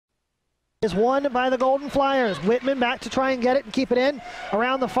is won by the Golden Flyers. Whitman back to try and get it and keep it in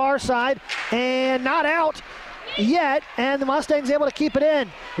around the far side, and not out yet, and the Mustangs able to keep it in.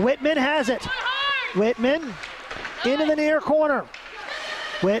 Whitman has it. Whitman into the near corner.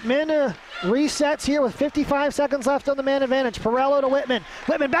 Whitman resets here with 55 seconds left on the man advantage. Perello to Whitman.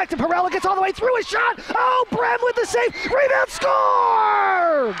 Whitman back to Perello, gets all the way through his shot. Oh, Brem with the save. Rebound,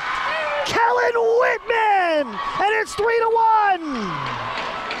 score! Kellen Whitman, and it's 3-1.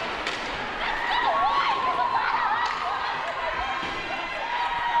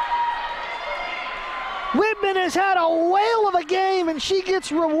 Whitman has had a whale of a game, and she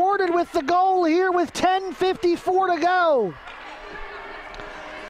gets rewarded with the goal here with 10:54 to go.